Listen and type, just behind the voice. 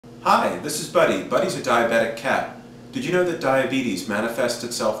Hi, this is Buddy. Buddy's a diabetic cat. Did you know that diabetes manifests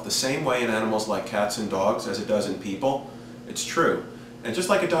itself the same way in animals like cats and dogs as it does in people? It's true. And just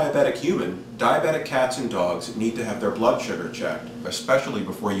like a diabetic human, diabetic cats and dogs need to have their blood sugar checked, especially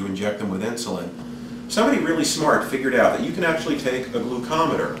before you inject them with insulin. Somebody really smart figured out that you can actually take a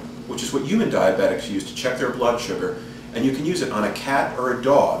glucometer, which is what human diabetics use to check their blood sugar, and you can use it on a cat or a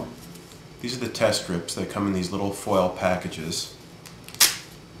dog. These are the test strips. They come in these little foil packages.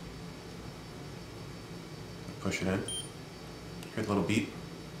 Push it in. Hear the little beep?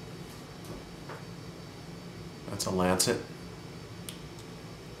 That's a lancet.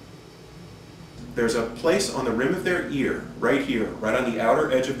 There's a place on the rim of their ear, right here, right on the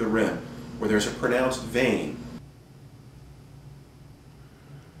outer edge of the rim, where there's a pronounced vein.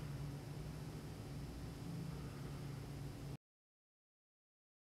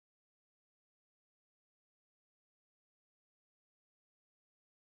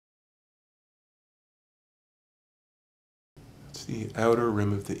 It's the outer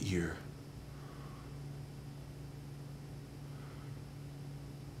rim of the ear.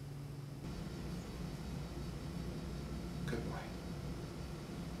 Good boy.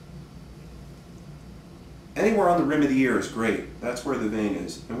 Anywhere on the rim of the ear is great. That's where the vein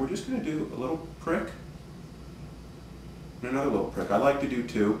is. And we're just going to do a little prick and another little prick. I like to do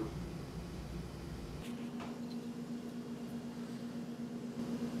two.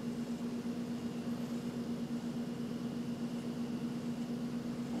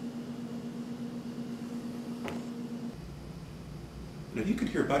 And if you could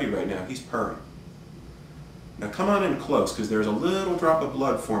hear Buddy right now, he's purring. Now come on in close, because there's a little drop of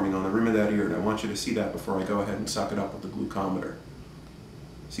blood forming on the rim of that ear, and I want you to see that before I go ahead and suck it up with the glucometer.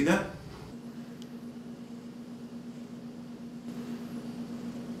 See that?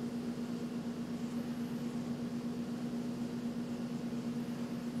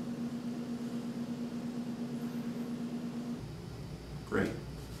 Great.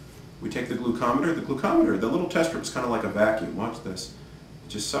 We take the glucometer. The little test strip is kind of like a vacuum. Watch this. It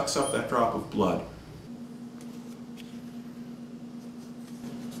just sucks up that drop of blood.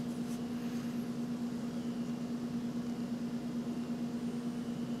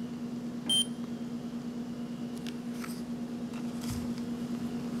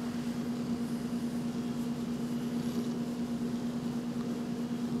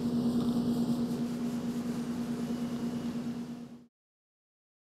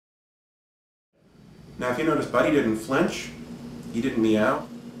 Now if you notice, Buddy didn't flinch, he didn't meow.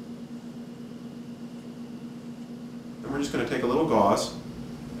 And we're just going to take a little gauze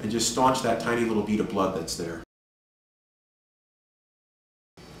and just staunch that tiny little bead of blood that's there.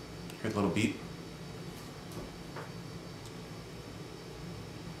 Hear the little beat?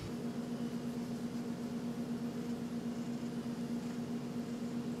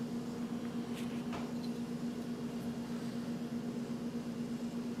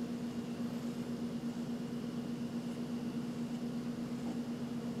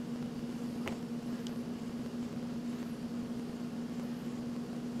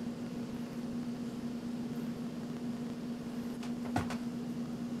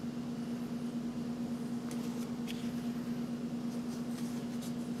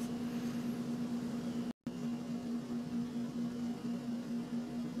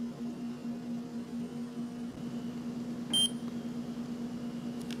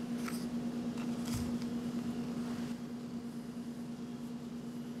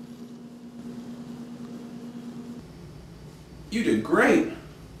 You did great!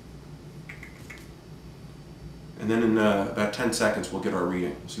 And then in about 10 seconds we'll get our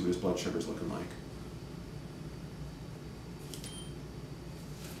reading. We'll see what his blood sugar's looking like.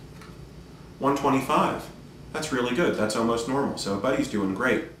 125. That's really good. That's almost normal. So Buddy's doing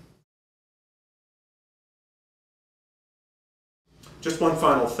great. Just one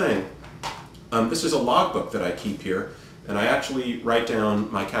final thing. This is a logbook that I keep here, and I actually write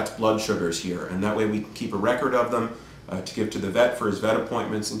down my cat's blood sugars here, and that way we can keep a record of them to give to the vet for his vet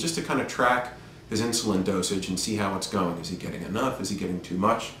appointments, and just to kind of track his insulin dosage and see how it's going. Is he getting enough? Is he getting too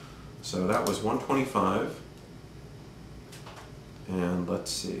much? So that was 125, and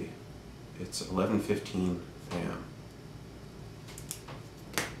let's see, it's 11:15 a.m.